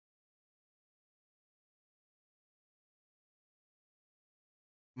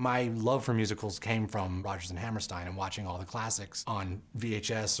My love for musicals came from Rodgers and Hammerstein and watching all the classics on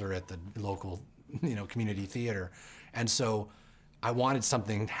VHS or at the local, community theater. And so I wanted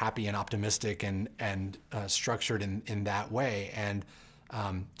something happy and optimistic and structured in that way. And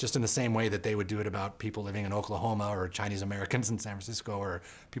just in the same way that they would do it about people living in Oklahoma or Chinese Americans in San Francisco or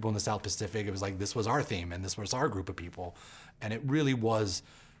people in the South Pacific, it was like this was our theme and this was our group of people. And it really was,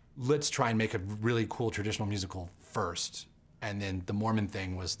 let's try and make a really cool traditional musical first. And then the Mormon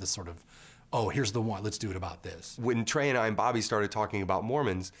thing was this sort of, oh, here's the one, let's do it about this. When Trey and I and Bobby started talking about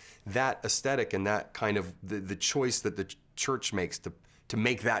Mormons, that aesthetic and that kind of the choice that the church makes to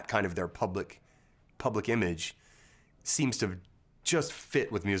make that kind of their public image seems to just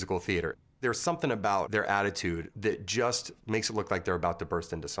fit with musical theater. There's something about their attitude that just makes it look like they're about to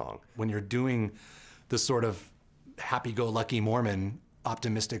burst into song. When you're doing the sort of happy-go-lucky Mormon,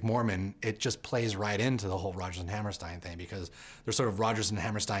 optimistic Mormon, it just plays right into the whole Rodgers and Hammerstein thing, because there's sort of Rodgers and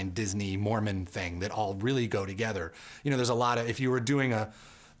Hammerstein, Disney, Mormon thing that all really go together. There's a lot of, if you were doing a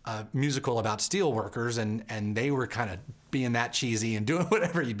musical about steel workers and they were kind of being that cheesy and doing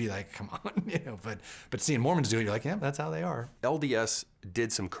whatever, you'd be like, come on, but seeing Mormons do it, you're like, yeah, that's how they are. LDS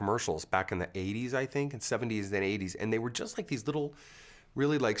did some commercials back in the 80s, I think, and 70s and 80s, and they were just like these little,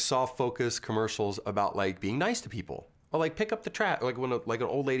 really like soft focus commercials about like being nice to people. Or like pick up the trash, like when an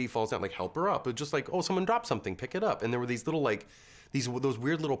old lady falls down, like help her up. It's just like, oh, someone dropped something, pick it up. And there were these little like, those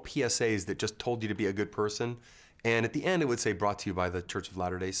weird little PSAs that just told you to be a good person. And at the end it would say, brought to you by the Church of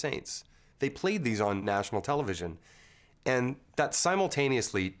Latter-day Saints. They played these on national television. And that's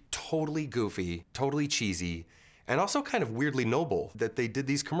simultaneously totally goofy, totally cheesy, and also kind of weirdly noble that they did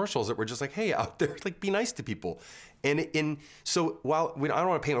these commercials that were just like, hey, out there, like be nice to people. And so while I don't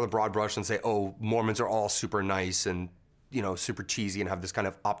want to paint with a broad brush and say, oh, Mormons are all super nice and super cheesy and have this kind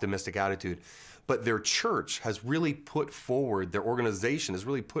of optimistic attitude, but their church has really put forward, their organization has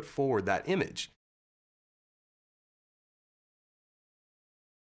really put forward that image.